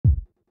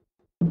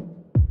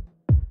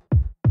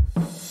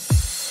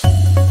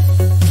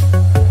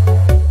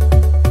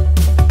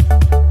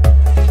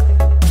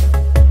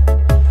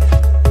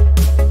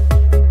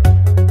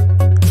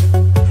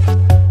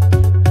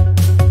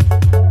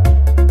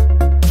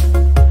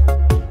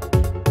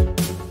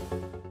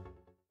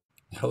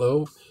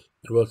Hello,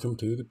 and welcome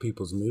to the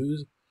People's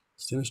News,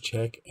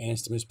 StimulusCheck, and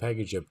Stimulus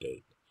Package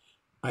Update.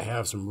 I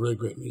have some really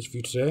great news for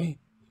you today,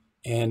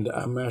 and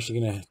I'm actually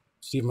going to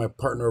see if my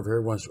partner over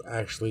here wants to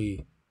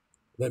actually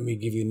let me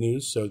give you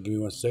news. So give me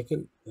 1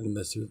 second, and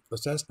let's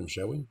ask him,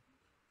 shall we? Do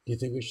you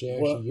think we should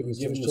actually give him a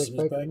stimulus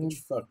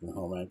package? Fuck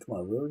no, man. Come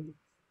on, really?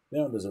 They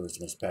don't deserve a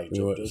stimulus package You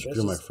know what? update.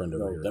 Screw my friend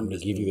over here. I'm going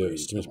to give you the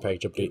stimulus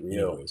package update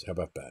anyways. How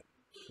about that?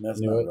 That's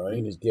you know not what? right.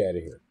 You can just get out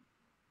of here.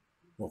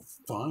 Well,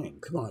 fine.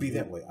 Come on, be man.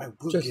 that way. I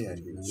will Just get out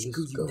of here. just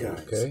Screw go, you guys.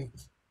 okay?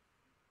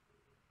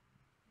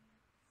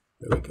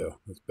 There we go.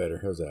 That's better.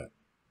 How's that?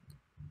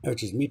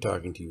 That's just me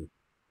talking to you.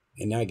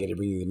 And now I get to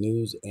bring you the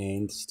news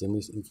and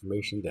stimulus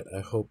information that I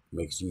hope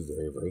makes you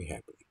very, very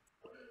happy.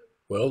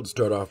 Well, let's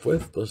start off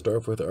with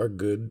our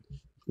good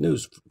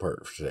news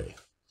part for today.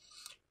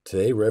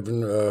 Today,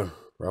 Reverend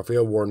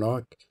Raphael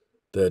Warnock,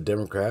 the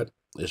Democrat,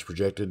 is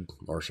projected,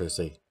 or should I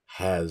say,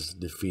 has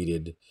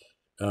defeated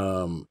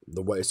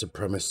the white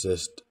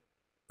supremacist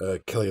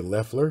Kelly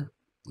LeFFler.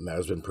 And that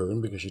has been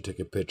proven because she took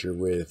a picture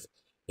with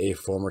a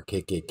former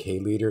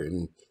KKK leader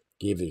and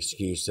gave the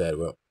excuse that,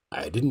 well,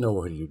 I didn't know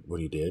what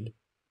he did.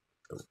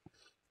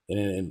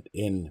 And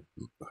in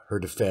her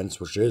defense,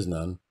 which there is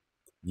none,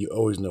 you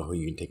always know who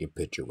you can take a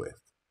picture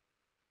with.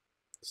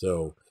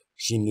 So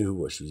she knew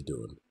what she was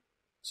doing.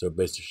 So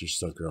basically, she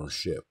sunk her own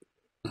ship.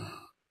 And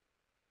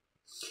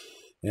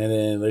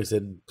then, like I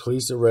said,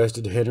 police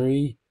arrested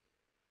Henry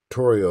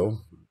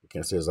Torrio. I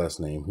can't say his last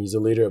name. He's the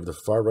leader of the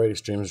far-right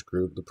extremist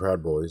group, the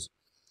Proud Boys,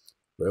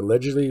 for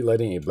allegedly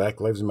lighting a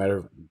Black Lives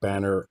Matter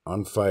banner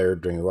on fire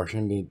during a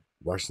Washington,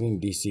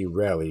 D.C.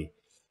 rally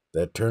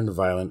that turned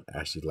violent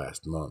actually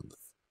last month.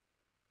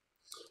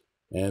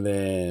 And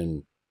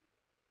then,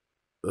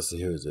 let's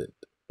see, who is it?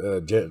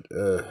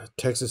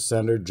 Texas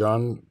Senator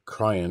John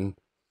Cryan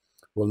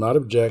will not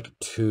object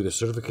to the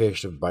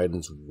certification of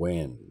Biden's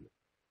win.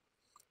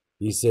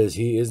 He says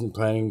he isn't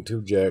planning to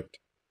object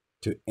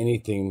to any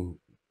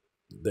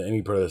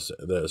part of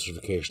the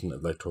certification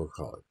of the Electoral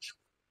College.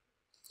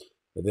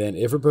 And then,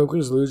 if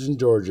Republicans lose in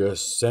Georgia,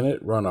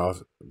 Senate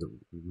runoffs in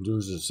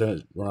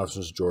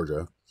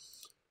Georgia,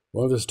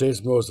 one of the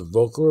state's most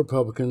vocal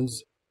Republican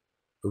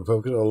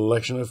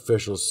election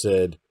officials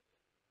said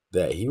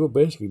that he will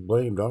basically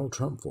blame Donald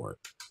Trump for it.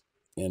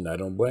 And I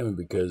don't blame him,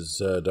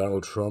 because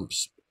Donald Trump,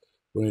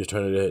 when he was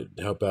trying to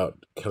help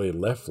out Kelly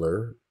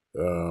LeFFler,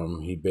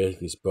 he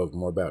basically spoke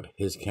more about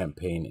his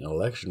campaign and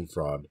election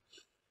fraud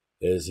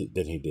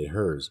than he did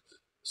hers.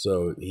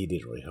 So he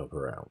didn't really help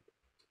her out.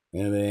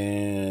 And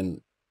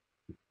then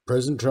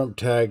President Trump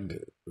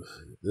tagged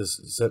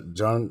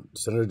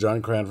Senator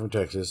John Cryan from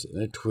Texas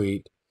in a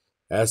tweet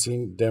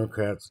asking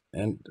Democrats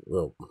and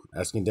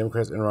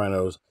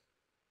rhinos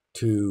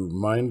to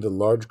mind the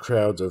large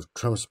crowds of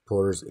Trump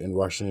supporters in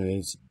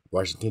Washington,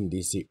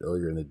 D.C.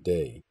 earlier in the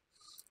day.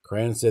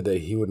 Cryan said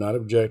that he would not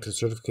object to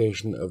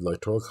certification of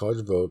Electoral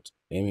College votes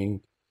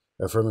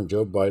affirming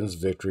Joe Biden's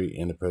victory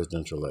in the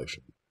presidential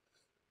election.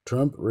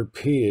 Trump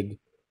repeated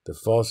the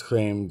false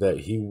claim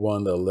that he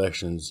won the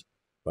elections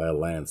by a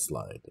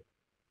landslide.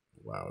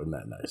 Wow, isn't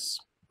that nice,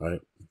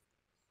 right?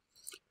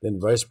 Then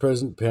Vice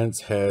President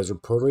Pence has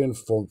reportedly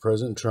informed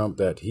President Trump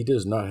that he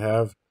does not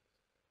have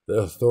the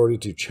authority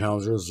to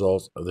challenge the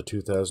results of the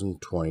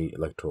 2020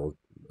 electoral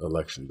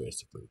election,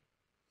 basically.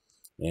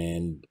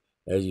 And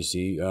as you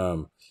see,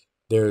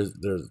 there's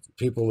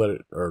people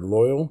that are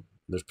loyal,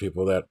 there's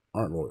people that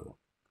aren't loyal.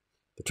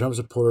 The Trump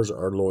supporters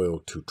are loyal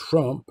to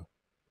Trump,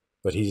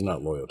 but he's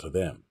not loyal to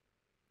them.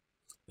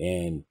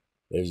 And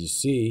as you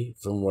see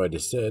from what I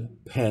just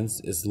said,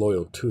 Pence is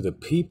loyal to the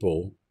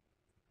people,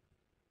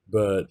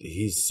 but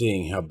he's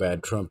seeing how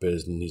bad Trump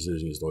is, and he's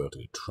losing his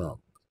loyalty to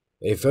Trump.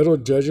 A federal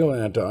judge in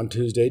Atlanta on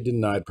Tuesday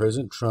denied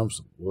President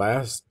Trump's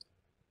last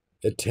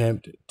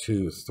attempt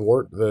to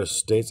thwart the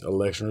state's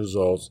election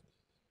results,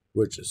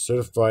 which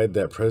certified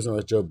that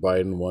President-elect Joe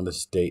Biden won the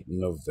state in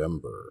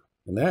November.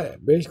 And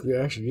that basically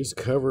actually just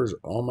covers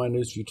all my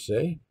news for you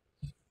today.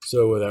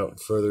 So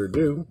without further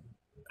ado,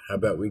 how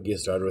about we get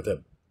started with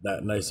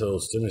that nice little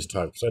stimulus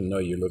talk, because I know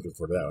you're looking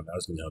for that one. That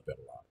was going to help out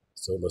a lot.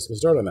 So let's get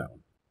started on that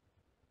one.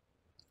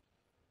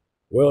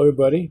 Well,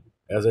 everybody,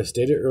 as I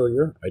stated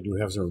earlier, I do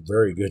have some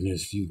very good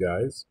news for you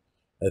guys.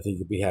 I think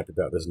you'll be happy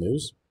about this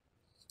news.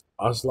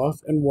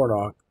 OSSLOF and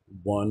Warnock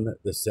won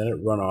the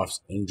Senate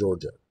runoffs in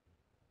Georgia.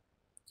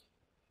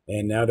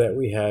 And now that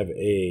we have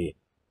a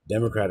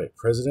Democratic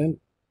president,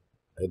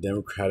 a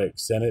Democratic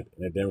Senate,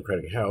 and a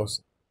Democratic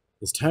House,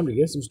 it's time to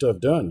get some stuff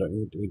done,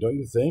 don't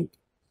you think?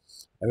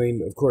 I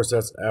mean, of course,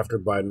 that's after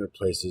Biden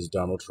replaces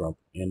Donald Trump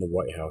in the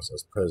White House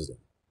as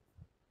president.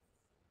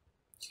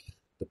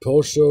 The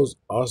poll shows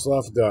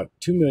OSSLOF got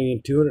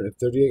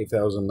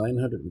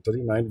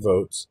 2,238,939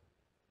 votes.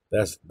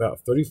 That's about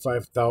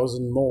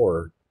 35,000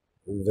 more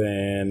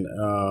than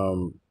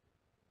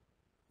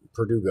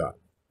Perdue got.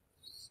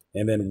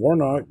 And then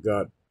Warnock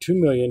got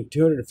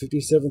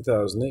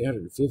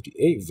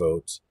 2,257,858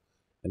 votes,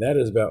 and that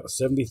is about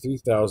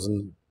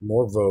 73,000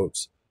 more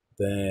votes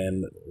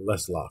than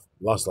LEFFLER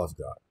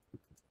got.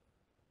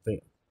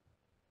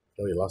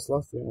 Kelly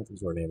LeFleur, I think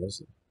is what her name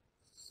is.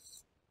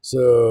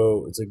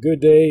 So it's a good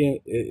day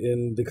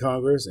in the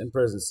Congress and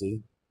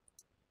presidency,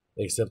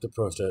 except the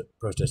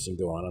protesting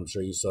go on. I'm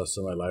sure you saw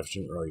some of my live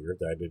stream earlier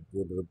that I did a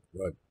little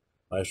bit of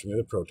live stream of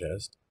the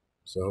protest.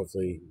 So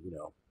hopefully,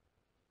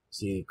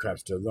 see the crap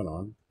still going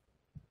on.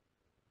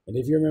 And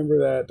if you remember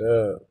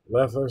that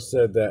Leffler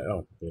said that,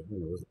 it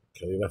was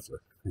Kelly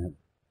Leffler,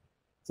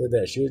 said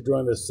that she would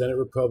join the Senate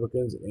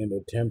Republicans in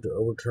an attempt to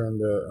overturn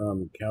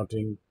the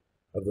counting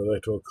of the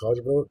Electoral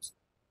College votes.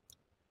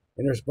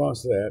 In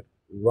response to that,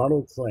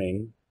 Ronald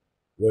Klain,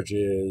 which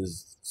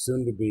is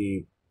soon to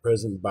be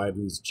President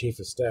Biden's chief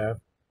of staff,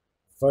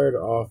 fired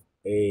off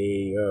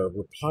a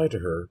reply to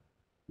her.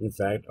 In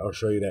fact, I'll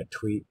show you that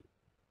tweet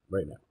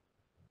right now.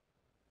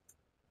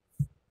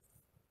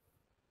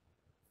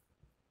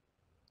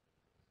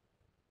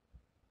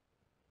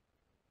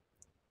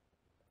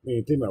 I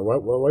mean, think about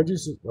it. Why would you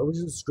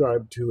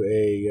subscribe to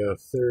a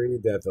theory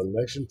that the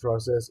election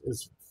process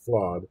is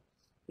flawed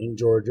in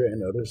Georgia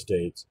and other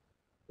states,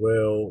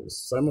 while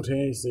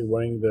simultaneously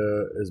wanting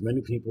as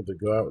many people to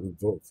go out and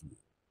vote for you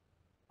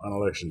on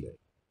election day?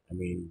 I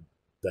mean,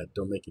 that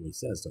don't make any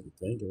sense, don't you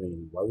think? I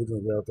mean, why would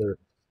you go out there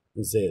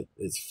and say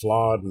it's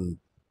flawed and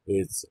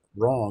it's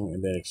wrong,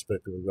 and then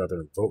expect people to go out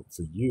there and vote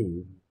for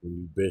you when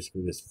you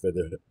basically just fed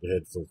their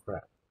head full of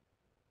crap?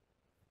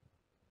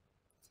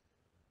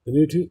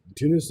 The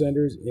two new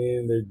senators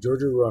in the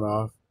Georgia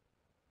runoff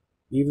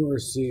even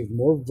received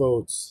more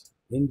votes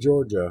in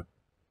Georgia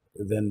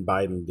than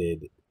Biden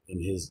did in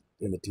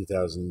the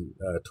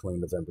 2020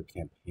 November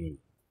campaign.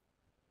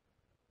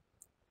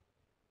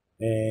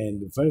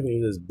 And the funny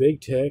thing is, big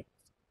tech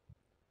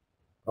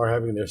are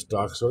having their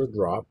stock sort of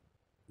drop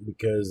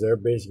because they're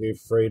basically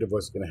afraid of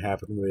what's going to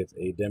happen with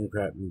a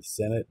Democrat in the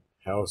Senate,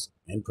 House,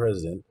 and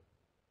President.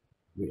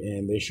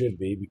 And they should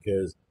be,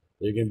 because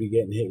they're going to be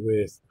getting hit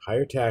with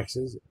higher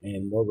taxes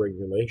and more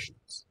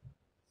regulations.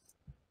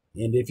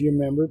 And if you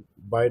remember,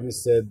 Biden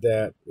said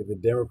that if the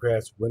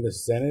Democrats win the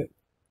Senate,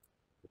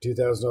 the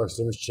 $2,000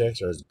 stimulus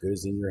checks are as good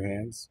as in your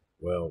hands.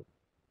 Well,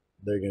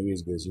 they're going to be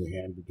as good as in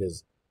your hand,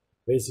 because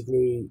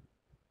basically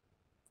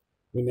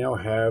we now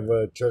have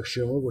Chuck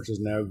Schumer, which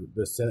is now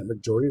the Senate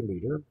Majority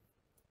Leader,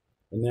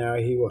 and now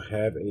he will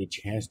have a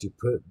chance to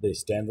put the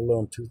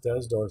standalone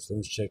 $2,000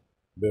 stimulus check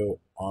bill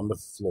on the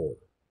floor.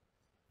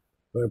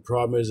 But the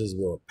problem is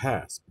will it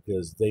pass?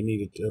 Because they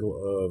need a total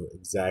of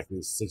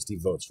exactly 60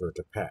 votes for it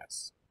to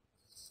pass.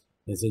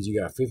 And since you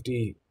got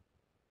 50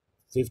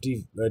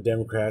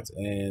 Democrats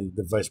and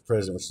the vice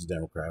president, which is a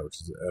Democrat,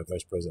 which is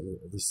vice president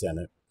of the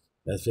Senate,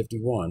 that's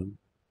 51,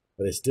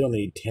 but they still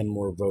need 10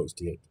 more votes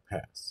to get it to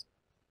pass.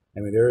 I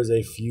mean, there is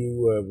a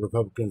few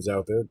Republicans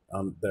out there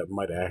that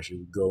might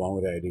actually go along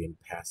with that idea and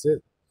pass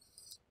it.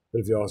 But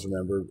if you also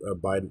remember,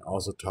 Biden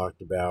also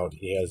talked about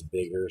he has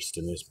bigger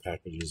stimulus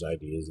packages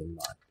ideas in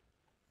mind.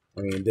 I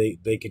mean,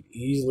 they could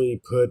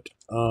easily put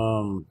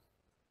the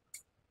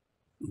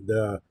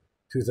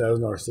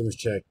 $2,000 stimulus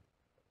check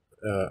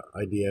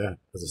idea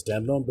as a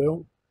standalone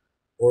bill,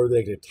 or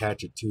they could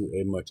attach it to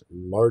a much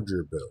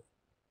larger bill.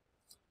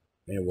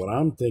 And what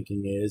I'm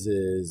thinking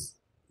is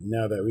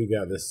now that we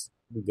got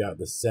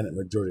the Senate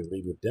majority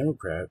lead with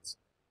Democrats,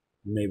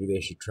 maybe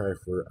they should try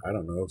for, I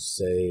don't know,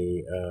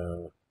 say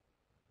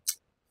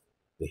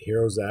the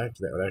HEROES Act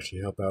that would actually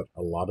help out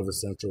a lot of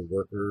essential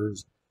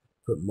workers,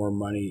 put more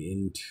money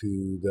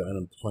into the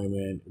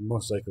unemployment, and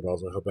most likely would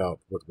also help out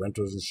with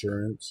renters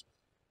insurance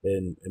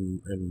and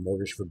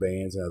mortgage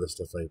forbearance and other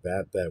stuff like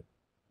that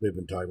we've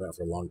been talking about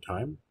for a long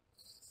time.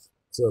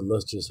 So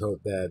let's just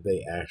hope that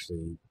they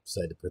actually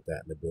decide to put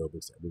that in the bill,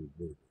 because that would be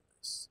really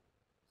nice.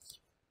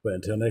 But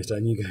until next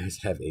time, you guys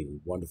have a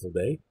wonderful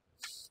day.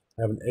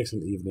 Have an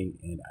excellent evening,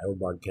 and I will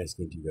broadcast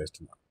again to you guys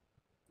tomorrow.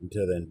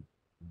 Until then,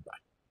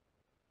 bye.